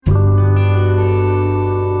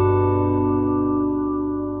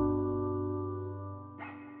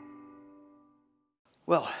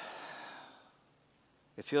Well,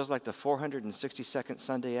 it feels like the 462nd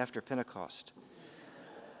Sunday after Pentecost.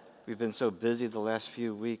 We've been so busy the last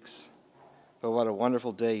few weeks. But what a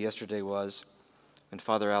wonderful day yesterday was when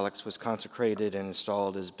Father Alex was consecrated and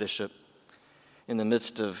installed as bishop in the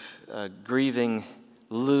midst of grieving,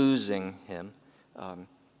 losing him.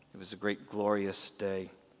 It was a great, glorious day.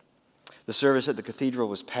 The service at the cathedral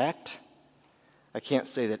was packed. I can't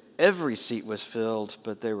say that every seat was filled,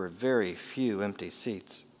 but there were very few empty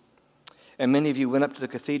seats. And many of you went up to the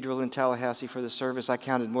cathedral in Tallahassee for the service. I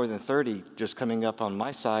counted more than 30 just coming up on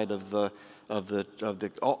my side of the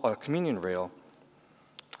communion rail.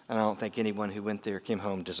 And I don't think anyone who went there came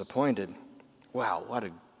home disappointed. Wow, what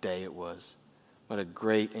a day it was. What a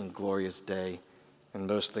great and glorious day. And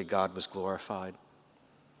mostly God was glorified.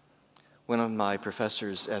 One of my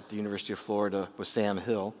professors at the University of Florida was Sam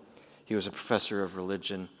Hill. He was a professor of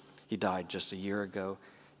religion. He died just a year ago,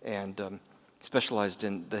 and specialized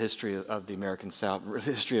in the history of the American South,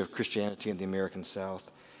 the history of Christianity in the American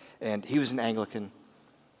South. And he was an Anglican,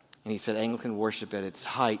 and he said Anglican worship at its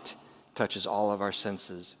height touches all of our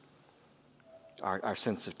senses. Our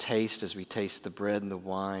sense of taste as we taste the bread and the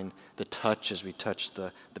wine, the touch as we touch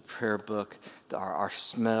the prayer book, our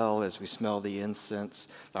smell as we smell the incense,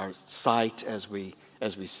 our sight as we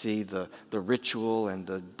see the ritual and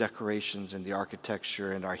the decorations and the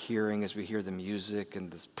architecture, and our hearing as we hear the music and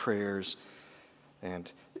the prayers.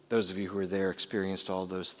 And those of you who were there experienced all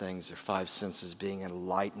those things, their five senses being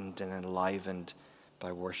enlightened and enlivened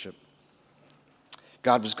by worship.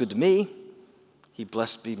 God was good to me. He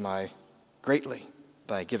blessed me greatly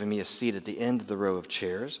by giving me a seat at the end of the row of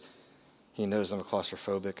chairs. He knows I'm a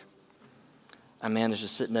claustrophobic. I managed to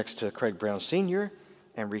sit next to Craig Brown Sr.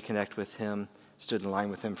 and reconnect with him. Stood in line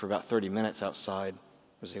with him for about 30 minutes outside.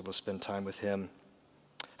 Was able to spend time with him.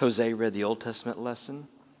 Jose read the Old Testament lesson.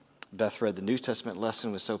 Beth read the New Testament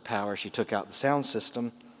lesson with so power she took out the sound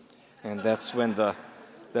system. And that's when the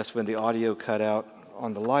audio cut out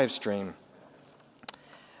on the live stream.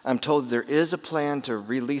 I'm told there is a plan to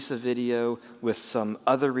release a video with some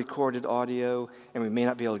other recorded audio, and we may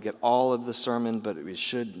not be able to get all of the sermon, but we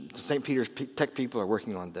should. The St. Peter's tech people are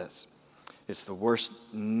working on this. It's the worst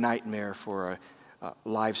nightmare for a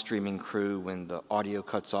live streaming crew when the audio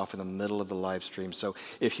cuts off in the middle of the live stream. So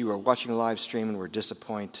if you are watching a live stream and were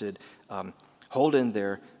disappointed, hold in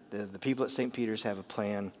there. The people at St. Peter's have a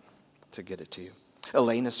plan to get it to you.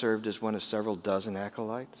 Elena served as one of several dozen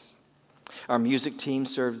acolytes. Our music team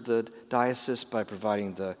served the diocese by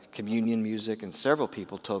providing the communion music, and several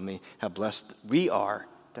people told me how blessed we are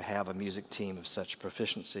to have a music team of such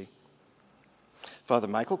proficiency. Father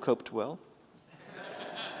Michael coped well.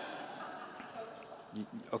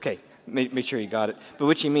 Okay, make sure you got it. But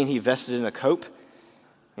which you mean he vested in a cope,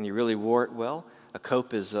 and he really wore it well? A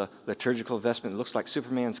cope is a liturgical vestment that looks like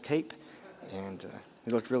Superman's cape, and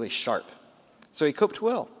it looked really sharp. So he coped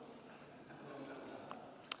well.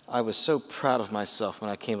 I was so proud of myself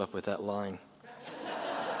when I came up with that line.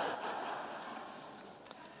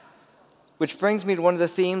 Which brings me to one of the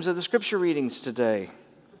themes of the scripture readings today,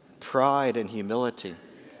 pride and humility.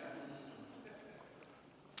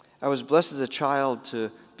 I was blessed as a child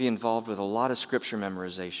to be involved with a lot of scripture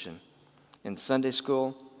memorization. In Sunday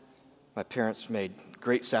school, my parents made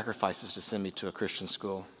great sacrifices to send me to a Christian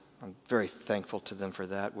school. I'm very thankful to them for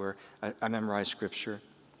that, where I memorized scripture.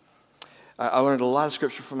 I learned a lot of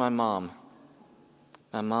scripture from my mom.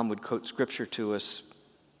 My mom would quote scripture to us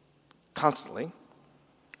constantly.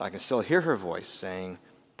 I can still hear her voice saying,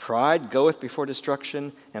 "Pride goeth before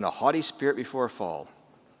destruction, and a haughty spirit before a fall."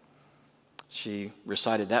 She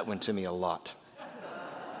recited that one to me a lot.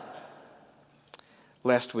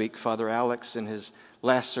 Last week, Father Alex, in his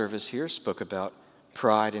last service here, spoke about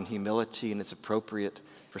pride and humility, and it's appropriate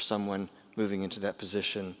for someone moving into that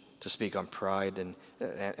position to speak on pride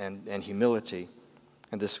and humility.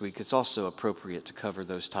 And this week, it's also appropriate to cover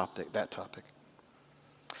that topic.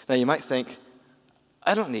 Now, you might think,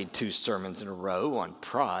 I don't need 2 sermons in a row on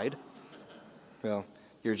pride. Well,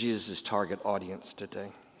 you're Jesus' target audience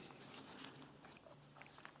today.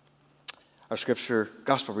 Our scripture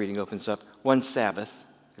gospel reading opens up, one Sabbath,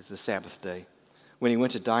 it's the Sabbath day. When he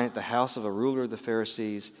went to dine at the house of a ruler of the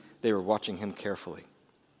Pharisees, they were watching him carefully.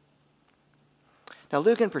 Now,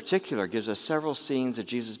 Luke in particular gives us several scenes of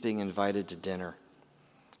Jesus being invited to dinner,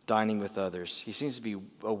 dining with others. He seems to be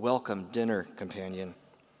a welcome dinner companion.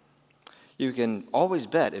 You can always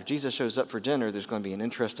bet if Jesus shows up for dinner, there's going to be an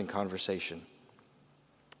interesting conversation.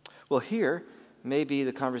 Well, here, maybe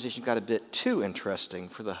the conversation got a bit too interesting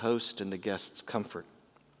for the host and the guest's comfort.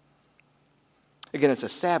 Again, it's a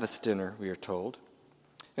Sabbath dinner, we are told.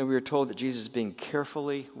 And we are told that Jesus is being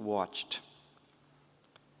carefully watched.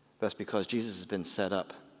 That's because Jesus has been set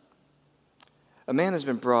up. A man has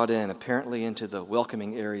been brought in, apparently into the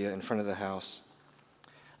welcoming area in front of the house.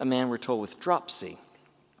 A man, we're told, with dropsy.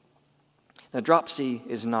 Now, dropsy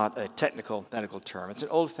is not a technical medical term. It's an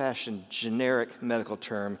old-fashioned generic medical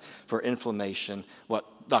term for inflammation,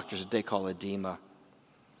 what doctors today call edema,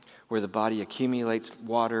 where the body accumulates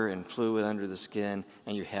water and fluid under the skin,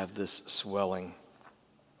 and you have this swelling.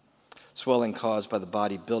 Swelling caused by the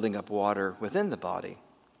body building up water within the body,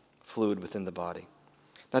 fluid within the body.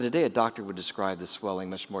 Now, today a doctor would describe the swelling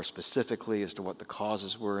much more specifically as to what the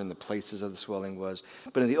causes were and the places of the swelling was.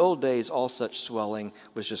 But in the old days, all such swelling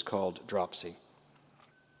was just called dropsy.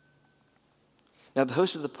 Now, the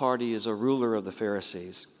host of the party is a ruler of the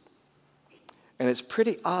Pharisees. And it's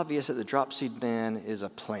pretty obvious that the dropsied man is a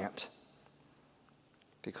plant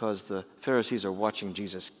because the Pharisees are watching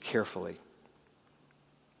Jesus carefully.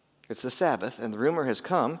 It's the Sabbath, and the rumor has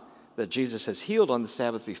come that Jesus has healed on the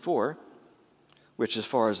Sabbath before, which as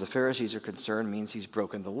far as the Pharisees are concerned means he's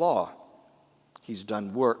broken the law. He's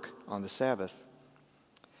done work on the Sabbath.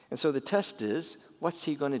 And so the test is, what's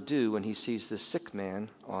he going to do when he sees this sick man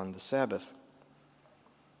on the Sabbath?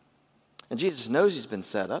 And Jesus knows he's been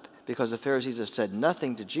set up because the Pharisees have said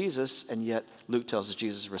nothing to Jesus, and yet Luke tells us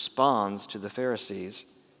Jesus responds to the Pharisees.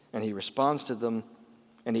 And he responds to them,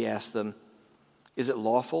 and he asks them, is it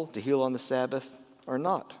lawful to heal on the Sabbath or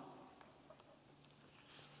not?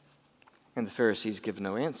 And the Pharisees give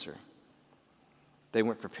no answer. They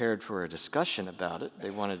weren't prepared for a discussion about it. They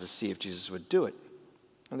wanted to see if Jesus would do it.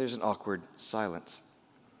 And there's an awkward silence.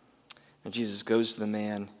 And Jesus goes to the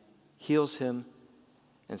man, heals him,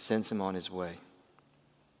 and sends him on his way.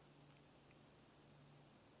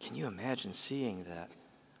 Can you imagine seeing that?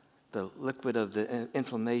 The liquid of the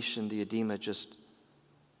inflammation, the edema just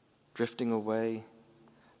drifting away,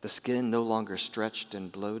 the skin no longer stretched and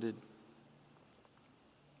bloated.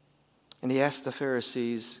 And he asked the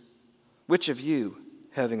Pharisees, which of you,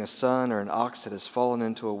 having a son or an ox that has fallen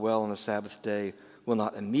into a well on the Sabbath day, will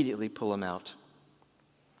not immediately pull him out?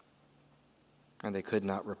 And they could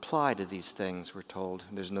not reply to these things, we're told.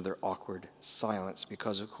 There's another awkward silence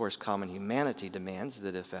because, of course, common humanity demands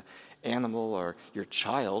that if an animal or your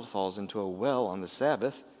child falls into a well on the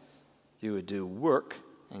Sabbath, you would do work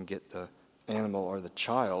and get the animal or the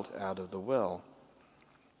child out of the well.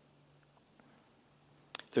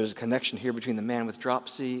 There's a connection here between the man with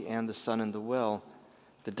dropsy and the son in the well.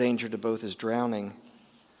 The danger to both is drowning.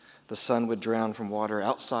 The son would drown from water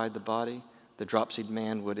outside the body. The dropsied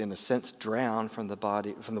man would, in a sense, drown from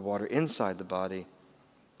the water inside the body.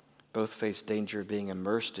 Both face danger of being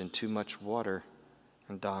immersed in too much water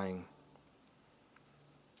and dying.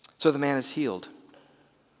 So the man is healed.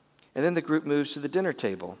 And then the group moves to the dinner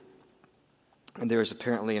table. And there is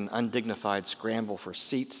apparently an undignified scramble for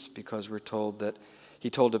seats because we're told that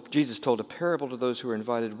Jesus told a parable to those who were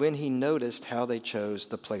invited when he noticed how they chose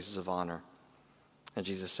the places of honor. And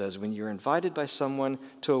Jesus says, when you're invited by someone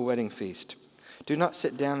to a wedding feast, do not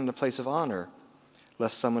sit down in a place of honor,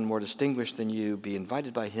 lest someone more distinguished than you be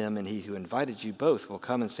invited by him, and he who invited you both will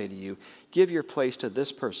come and say to you, give your place to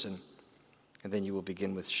this person, and then you will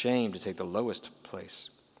begin with shame to take the lowest place.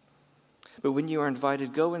 But when you are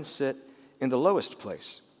invited, go and sit in the lowest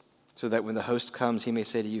place, so that when the host comes, he may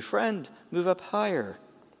say to you, friend, move up higher.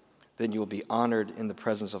 Then you will be honored in the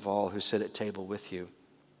presence of all who sit at table with you.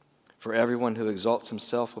 For everyone who exalts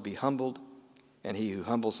himself will be humbled, and he who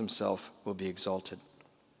humbles himself will be exalted.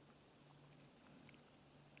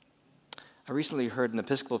 I recently heard an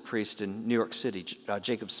Episcopal priest in New York City,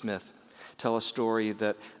 Jacob Smith, tell a story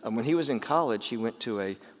that when he was in college, he went to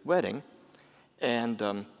a wedding,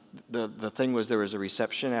 and the thing was there was a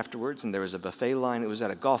reception afterwards, and there was a buffet line. It was at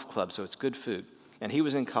a golf club, so it's good food. And he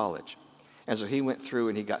was in college. And so he went through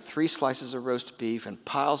and he got 3 slices of roast beef and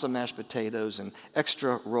piles of mashed potatoes and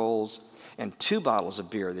extra rolls and 2 bottles of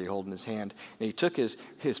beer that he held in his hand. And he took his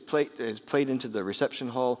plate into the reception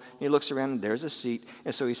hall. And he looks around and there's a seat.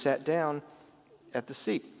 And so he sat down at the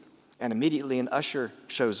seat. And immediately an usher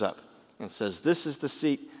shows up and says, this is the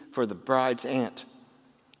seat for the bride's aunt.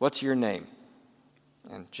 What's your name?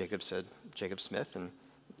 And Jacob said, Jacob Smith. And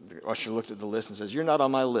the usher looked at the list and says, you're not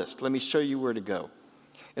on my list. Let me show you where to go.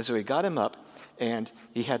 And so he got him up, and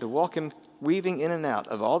he had to walk him, weaving in and out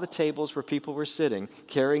of all the tables where people were sitting,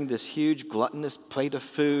 carrying this huge gluttonous plate of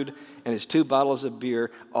food and his 2 bottles of beer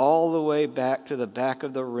all the way back to the back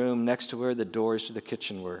of the room next to where the doors to the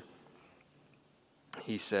kitchen were.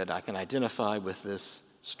 He said, I can identify with this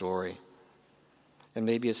story. And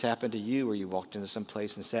maybe it's happened to you where you walked into some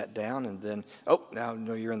place and sat down and then, now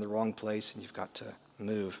you're in the wrong place and you've got to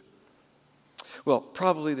move. Well,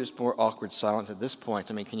 probably there's more awkward silence at this point.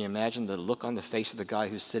 I mean, can you imagine the look on the face of the guy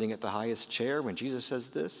who's sitting at the highest chair when Jesus says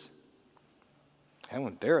this? How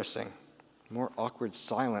embarrassing. More awkward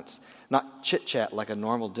silence, not chit-chat like a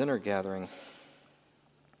normal dinner gathering.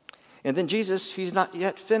 And then Jesus, he's not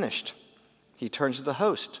yet finished. He turns to the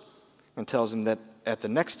host and tells him that at the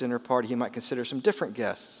next dinner party he might consider some different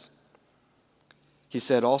guests. He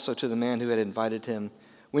said also to the man who had invited him,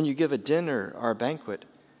 "When you give a dinner or a banquet,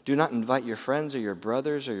 do not invite your friends or your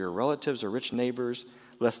brothers or your relatives or rich neighbors,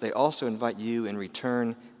 lest they also invite you in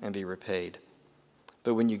return and be repaid.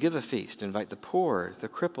 But when you give a feast, invite the poor, the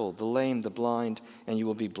crippled, the lame, the blind, and you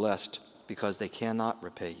will be blessed, because they cannot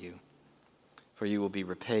repay you. For you will be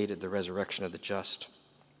repaid at the resurrection of the just."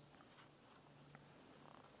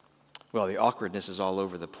 Well, the awkwardness is all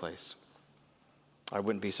over the place. I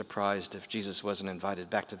wouldn't be surprised if Jesus wasn't invited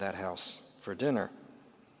back to that house for dinner.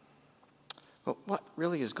 But what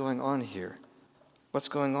really is going on here? What's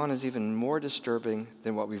going on is even more disturbing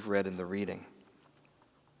than what we've read in the reading.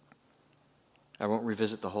 I won't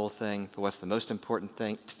revisit the whole thing, but what's the most important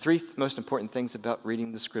thing? Three most important things about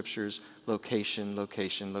reading the scriptures: location,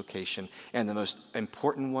 location, location. And the most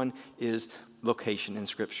important one is location in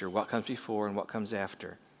scripture. What comes before and what comes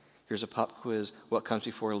after? Here's a pop quiz. What comes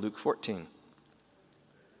before Luke 14?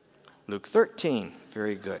 Luke 13.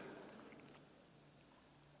 Very good.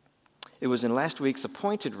 It was in last week's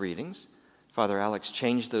appointed readings. Father Alex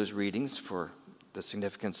changed those readings for the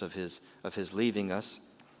significance of his leaving us,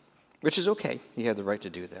 which is okay. He had the right to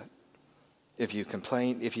do that. If you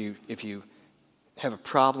complain, if you have a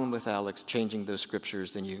problem with Alex changing those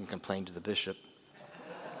scriptures, then you can complain to the bishop.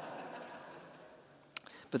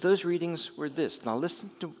 But those readings were this. Now listen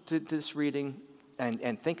to this reading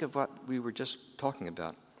and think of what we were just talking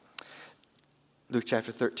about. Luke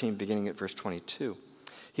chapter 13, beginning at verse 22.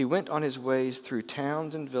 He went on his ways through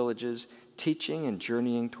towns and villages, teaching and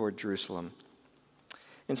journeying toward Jerusalem.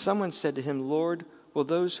 And someone said to him, "Lord, will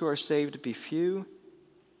those who are saved be few?"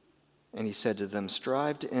 And he said to them,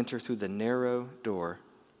 "Strive to enter through the narrow door.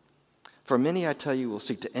 For many, I tell you, will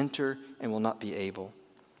seek to enter and will not be able.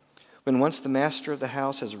 When once the master of the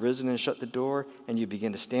house has risen and shut the door, and you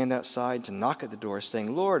begin to stand outside to knock at the door,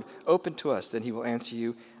 saying, 'Lord, open to us,' then he will answer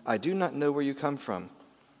you, 'I do not know where you come from.'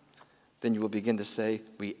 Then you will begin to say,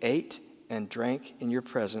 'We ate and drank in your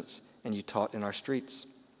presence, and you taught in our streets.'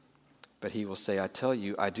 But he will say, 'I tell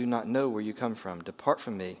you, I do not know where you come from. Depart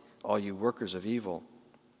from me, all you workers of evil.'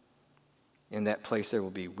 In that place there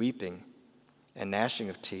will be weeping and gnashing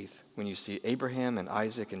of teeth when you see Abraham and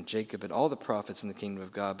Isaac and Jacob and all the prophets in the kingdom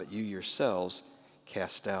of God, but you yourselves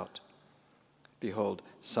cast out. Behold,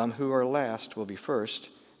 some who are last will be first,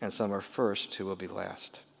 and some are first who will be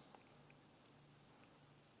last."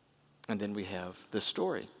 And then we have the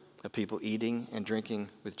story of people eating and drinking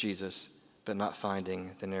with Jesus, but not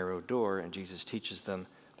finding the narrow door, and Jesus teaches them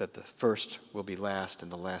that the first will be last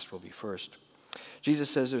and the last will be first. Jesus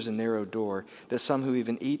says there's a narrow door, that some who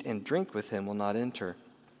even eat and drink with him will not enter,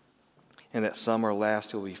 and that some are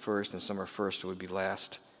last who will be first, and some are first who will be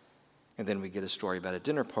last. And then we get a story about a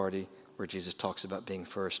dinner party where Jesus talks about being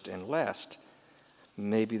first and last.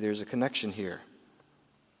 Maybe there's a connection here.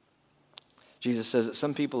 Jesus says that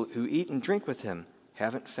some people who eat and drink with him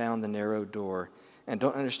haven't found the narrow door and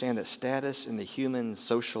don't understand that status in the human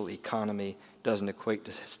social economy doesn't equate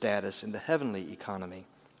to status in the heavenly economy.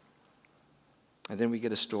 And then we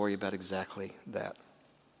get a story about exactly that.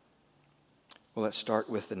 Well, let's start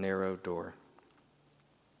with the narrow door.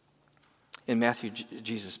 In Matthew,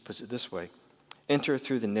 Jesus puts it this way: "Enter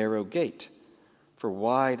through the narrow gate, for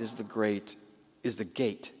wide is the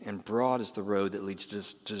gate, and broad is the road that leads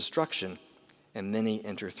to destruction, and many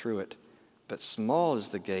enter through it. But small is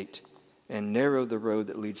the gate, and narrow the road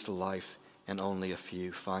that leads to life, and only a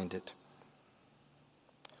few find it."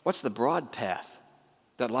 What's the broad path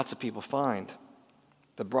that lots of people find?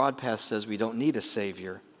 The broad path says we don't need a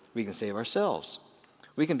Savior. We can save ourselves.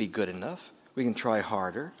 We can be good enough. We can try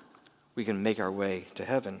harder. We can make our way to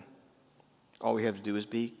heaven. All we have to do is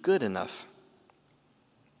be good enough.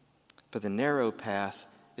 But the narrow path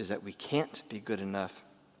is that we can't be good enough,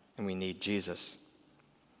 and we need Jesus.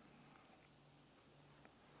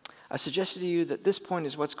 I suggested to you that this point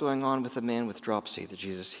is what's going on with the man with dropsy that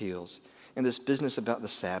Jesus heals, and this business about the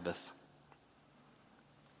Sabbath.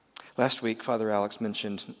 Last week, Father Alex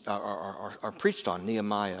mentioned or preached on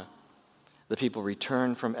Nehemiah. The people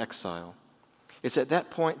return from exile. It's at that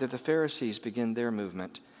point that the Pharisees begin their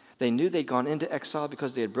movement. They knew they'd gone into exile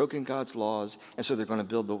because they had broken God's laws, and so they're going to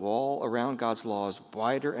build the wall around God's laws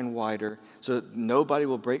wider and wider so that nobody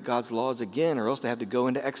will break God's laws again, or else they have to go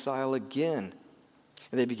into exile again.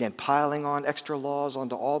 And they began piling on extra laws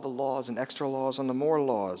onto all the laws and extra laws onto more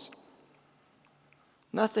laws.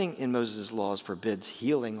 Nothing in Moses' laws forbids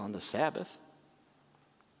healing on the Sabbath.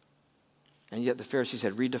 And yet the Pharisees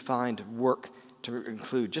had redefined work to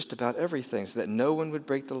include just about everything so that no one would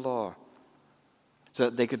break the law, so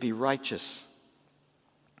that they could be righteous.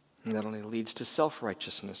 And that only leads to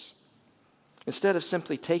self-righteousness. Instead of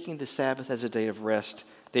simply taking the Sabbath as a day of rest,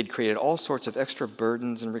 they'd created all sorts of extra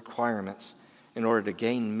burdens and requirements in order to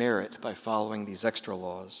gain merit by following these extra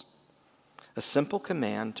laws. A simple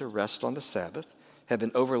command to rest on the Sabbath had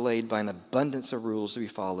been overlaid by an abundance of rules to be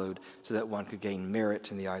followed so that one could gain merit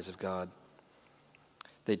in the eyes of God.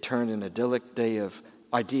 They turned an idyllic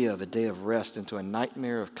idea of a day of rest into a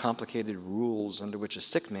nightmare of complicated rules under which a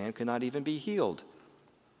sick man could not even be healed,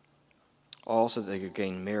 all so that they could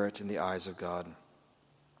gain merit in the eyes of God.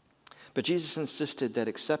 But Jesus insisted that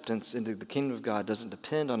acceptance into the kingdom of God doesn't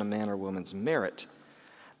depend on a man or woman's merit,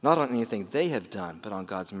 not on anything they have done, but on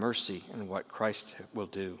God's mercy and what Christ will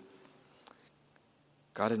do.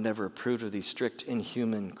 God had never approved of these strict,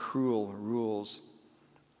 inhuman, cruel rules.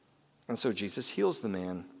 And so Jesus heals the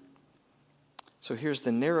man. So here's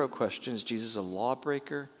the narrow question: is Jesus a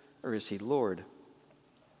lawbreaker or is he Lord?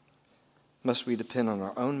 Must we depend on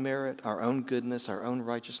our own merit, our own goodness, our own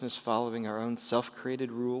righteousness, following our own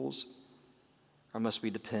self-created rules? Or must we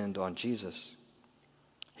depend on Jesus?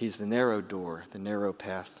 He's the narrow door, the narrow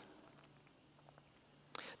path.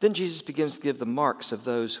 Then Jesus begins to give the marks of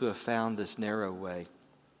those who have found this narrow way.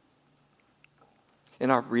 In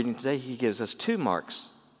our reading today, he gives us 2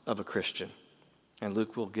 marks of a Christian. And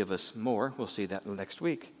Luke will give us more. We'll see that next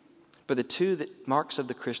week. But the 2 marks of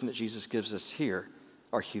the Christian that Jesus gives us here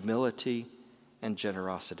are humility and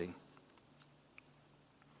generosity.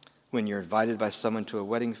 When you're invited by someone to a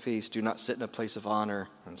wedding feast, do not sit in a place of honor,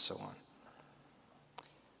 and so on.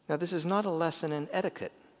 Now, this is not a lesson in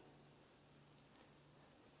etiquette.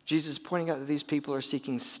 Jesus is pointing out that these people are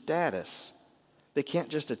seeking status. They can't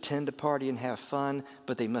just attend a party and have fun,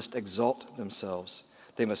 but they must exalt themselves.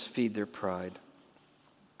 They must feed their pride.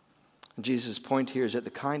 And Jesus' point here is that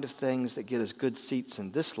the kind of things that get us good seats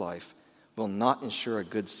in this life will not ensure a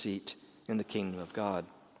good seat in the kingdom of God.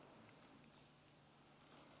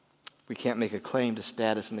 We can't make a claim to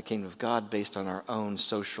status in the kingdom of God based on our own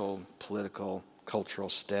social, political, cultural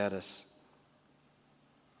status.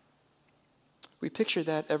 We picture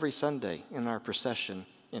that every Sunday in our procession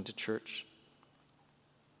into church.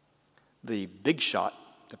 The big shot,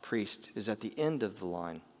 the priest, is at the end of the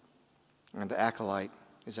line, and the acolyte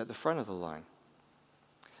is at the front of the line.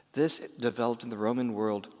 This developed in the Roman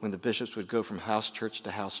world when the bishops would go from house church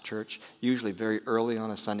to house church, usually very early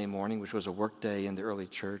on a Sunday morning, which was a work day in the early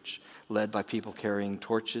church, led by people carrying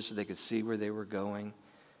torches so they could see where they were going.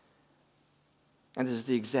 And this is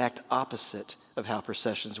the exact opposite of how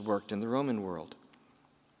processions worked in the Roman world.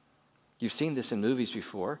 You've seen this in movies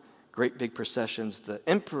before. Great big processions, the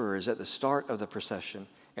emperor is at the start of the procession,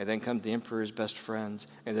 and then come the emperor's best friends,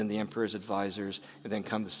 and then the emperor's advisors, and then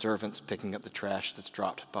come the servants picking up the trash that's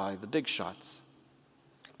dropped by the big shots.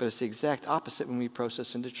 But it's the exact opposite when we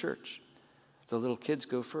process into church. The little kids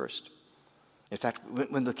go first. In fact,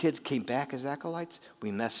 when the kids came back as acolytes, we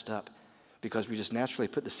messed up because we just naturally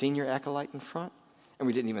put the senior acolyte in front, and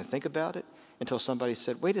we didn't even think about it until somebody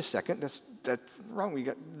said, wait a second, that's wrong.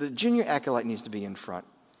 The junior acolyte needs to be in front.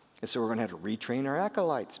 And so we're going to have to retrain our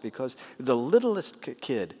acolytes because the littlest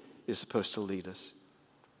kid is supposed to lead us.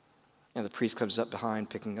 And the priest comes up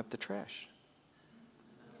behind picking up the trash,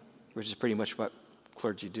 which is pretty much what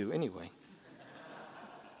clergy do anyway.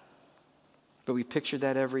 But we picture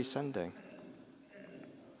that every Sunday.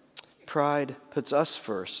 Pride puts us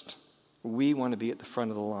first. We want to be at the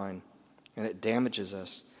front of the line, and it damages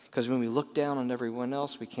us because when we look down on everyone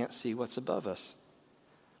else, we can't see what's above us.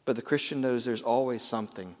 But the Christian knows there's always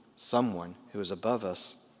someone who is above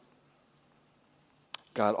us.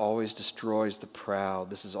 God always destroys the proud.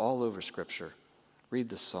 This is all over Scripture. Read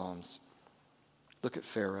the Psalms. Look at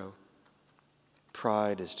Pharaoh.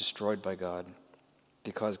 Pride is destroyed by God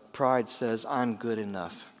because pride says, I'm good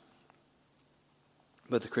enough.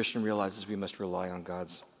 But the Christian realizes we must rely on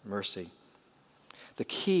God's mercy. The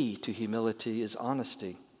key to humility is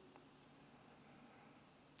honesty.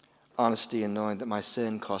 Honesty in knowing that my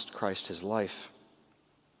sin cost Christ his life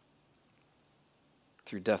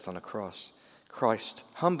through death on a cross. Christ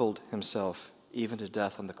humbled himself even to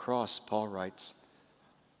death on the cross, Paul writes,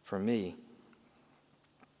 for me.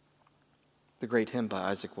 The great hymn by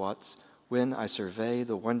Isaac Watts, when I survey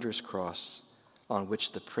the wondrous cross on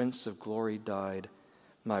which the Prince of Glory died,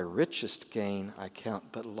 my richest gain I count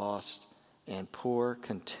but lost and pour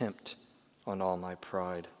contempt on all my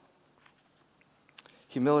pride.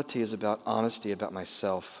 Humility is about honesty about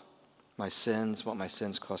myself, my sins, what my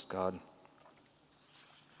sins cost God.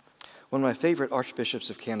 One of my favorite archbishops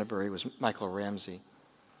of Canterbury was Michael Ramsey.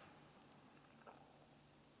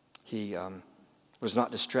 He was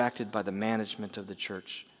not distracted by the management of the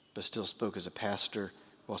church, but still spoke as a pastor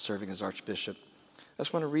while serving as archbishop. I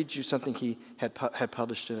just want to read you something he had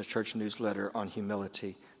published in a church newsletter on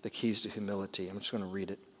humility, the keys to humility. I'm just going to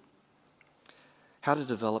read it. How to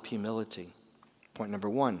develop humility. Point number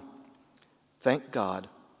 1, thank God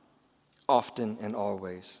often and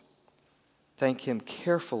always. Thank him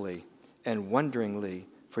carefully and wonderingly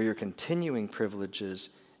for your continuing privileges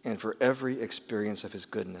and for every experience of his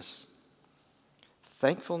goodness.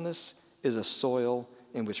 Thankfulness is a soil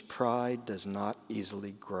in which pride does not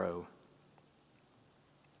easily grow.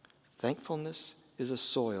 Thankfulness is a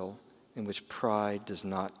soil in which pride does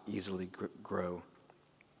not easily grow.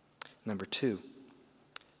 Number 2,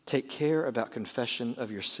 take care about confession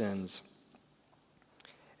of your sins.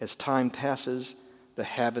 As time passes, the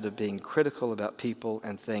habit of being critical about people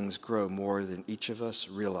and things grow more than each of us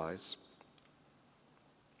realize.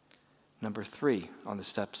 Number 3, on the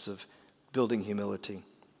steps of building humility,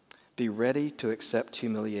 be ready to accept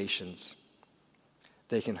humiliations.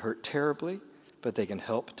 They can hurt terribly, but they can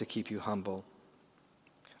help to keep you humble.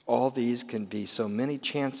 All these can be so many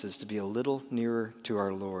chances to be a little nearer to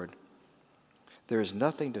our Lord. There is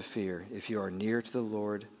nothing to fear if you are near to the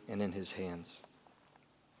Lord and in his hands.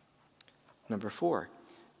 Number 4,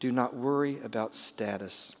 do not worry about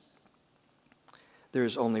status. There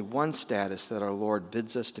is only one status that our Lord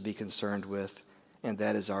bids us to be concerned with, and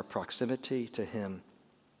that is our proximity to him.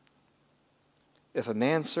 If a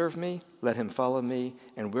man serve me, let him follow me,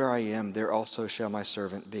 and where I am, there also shall my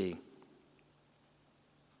servant be.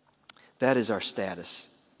 That is our status,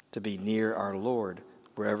 to be near our Lord,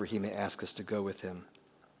 wherever he may ask us to go with him.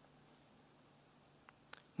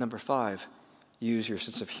 Number 5, use your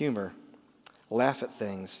sense of humor. Laugh at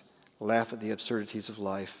things. Laugh at the absurdities of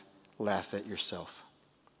life. Laugh at yourself.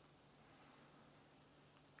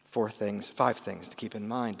 5 things to keep in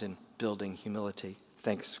mind in building humility.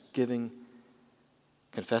 Thanksgiving,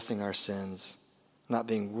 confessing our sins, not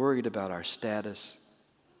being worried about our status,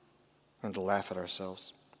 and to laugh at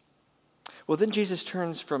ourselves. Well, then Jesus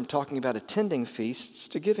turns from talking about attending feasts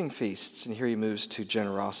to giving feasts, and here he moves to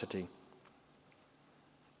generosity.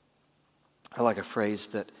 I like a phrase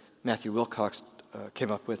that Matthew Wilcox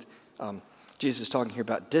came up with. Jesus is talking here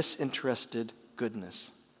about disinterested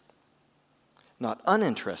goodness. Not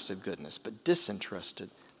uninterested goodness, but disinterested.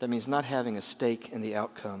 That means not having a stake in the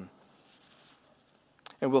outcome.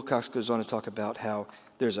 And Wilcox goes on to talk about how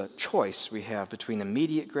there's a choice we have between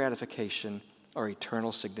immediate gratification or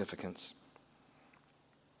eternal significance.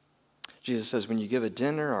 Jesus says, when you give a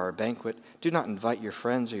dinner or a banquet, do not invite your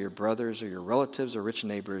friends or your brothers or your relatives or rich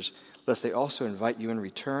neighbors, lest they also invite you in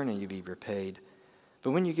return and you be repaid.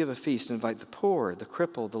 But when you give a feast, invite the poor, the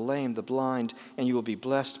crippled, the lame, the blind, and you will be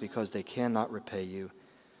blessed because they cannot repay you,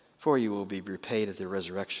 for you will be repaid at the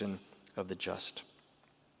resurrection of the just.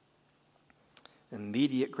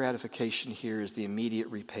 Immediate gratification here is the immediate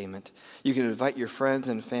repayment. You can invite your friends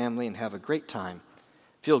and family and have a great time.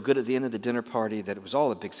 Feel good at the end of the dinner party that it was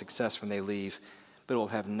all a big success when they leave, but it will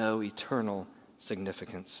have no eternal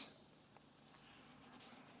significance.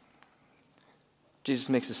 Jesus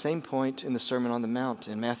makes the same point in the Sermon on the Mount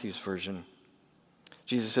in Matthew's version.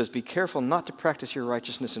 Jesus says, be careful not to practice your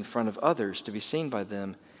righteousness in front of others to be seen by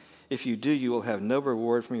them. If you do, you will have no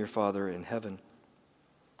reward from your Father in heaven.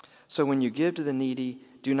 So when you give to the needy,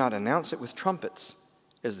 do not announce it with trumpets,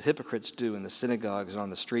 as the hypocrites do in the synagogues and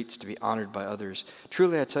on the streets to be honored by others.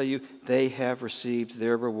 Truly, I tell you, they have received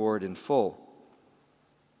their reward in full.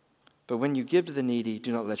 But when you give to the needy,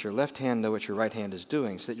 do not let your left hand know what your right hand is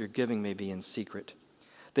doing, so that your giving may be in secret.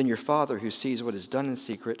 Then your Father, who sees what is done in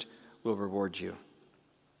secret, will reward you.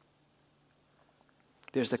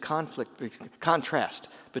 There's the contrast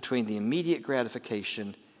between the immediate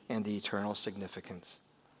gratification and the eternal significance.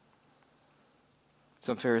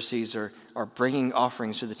 Some Pharisees are bringing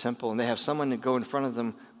offerings to the temple, and they have someone to go in front of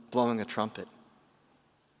them blowing a trumpet.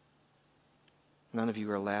 None of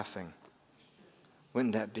you are laughing.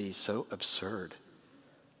 Wouldn't that be so absurd?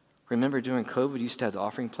 Remember during COVID, you used to have the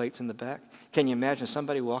offering plates in the back? Can you imagine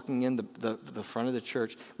somebody walking in the front of the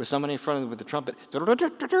church with somebody in front of them with the trumpet,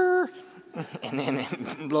 and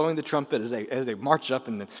then blowing the trumpet as they march up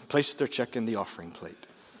and then place their check in the offering plate?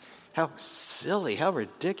 How silly, how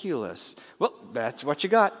ridiculous. Well, that's what you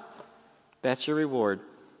got. That's your reward.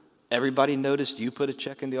 Everybody noticed you put a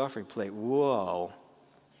check in the offering plate. Whoa.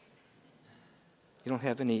 You don't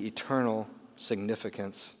have any eternal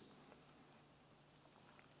significance.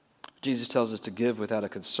 Jesus tells us to give without a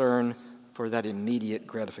concern for that immediate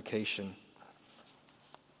gratification.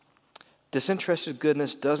 Disinterested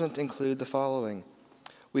goodness doesn't include the following.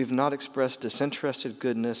 We've not expressed disinterested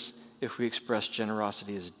goodness if we express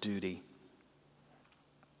generosity as duty.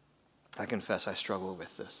 I confess I struggle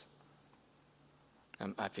with this.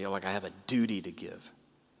 I feel like I have a duty to give.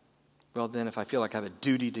 Well, then if I feel like I have a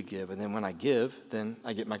duty to give, and then when I give, then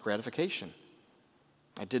I get my gratification.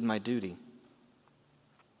 I did my duty.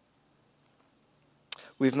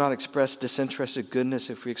 We've not expressed disinterested goodness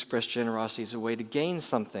if we express generosity as a way to gain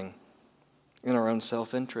something in our own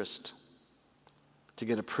self-interest, to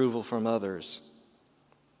get approval from others,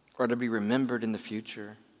 or to be remembered in the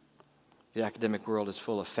future. The academic world is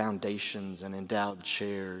full of foundations and endowed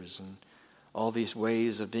chairs and all these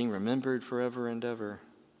ways of being remembered forever and ever.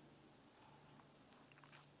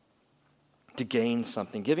 To gain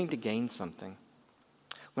something, giving to gain something.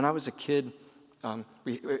 When I was a kid,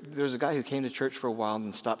 there was a guy who came to church for a while and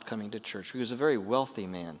then stopped coming to church. He was a very wealthy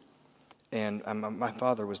man, and my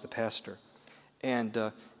father was the pastor.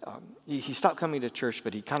 And he stopped coming to church,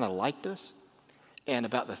 but he kind of liked us. And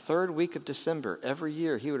about the third week of December, every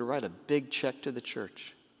year, he would write a big check to the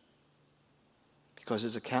church because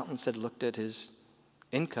his accountants had looked at his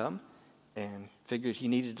income and figured he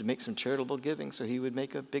needed to make some charitable giving, so he would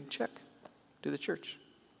make a big check to the church.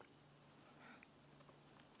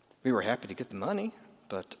 We were happy to get the money,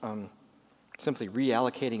 but simply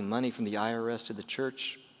reallocating money from the IRS to the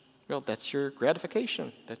church, well, that's your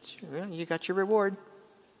gratification. You got your reward.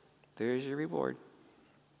 There's your reward.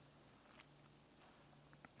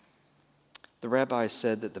 The rabbi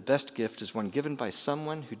said that the best gift is one given by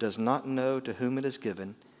someone who does not know to whom it is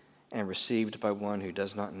given and received by one who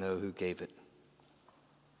does not know who gave it.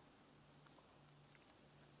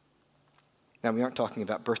 Now, we aren't talking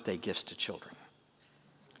about birthday gifts to children.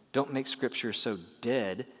 Don't make Scripture so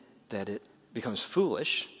dead that it becomes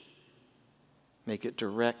foolish. Make it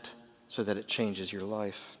direct so that it changes your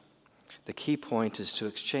life. The key point is to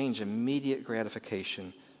exchange immediate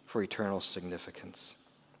gratification for eternal significance.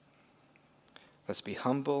 Let's be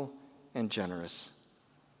humble and generous.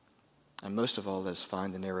 And most of all, let's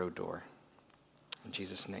find the narrow door. In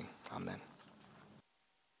Jesus' name, amen.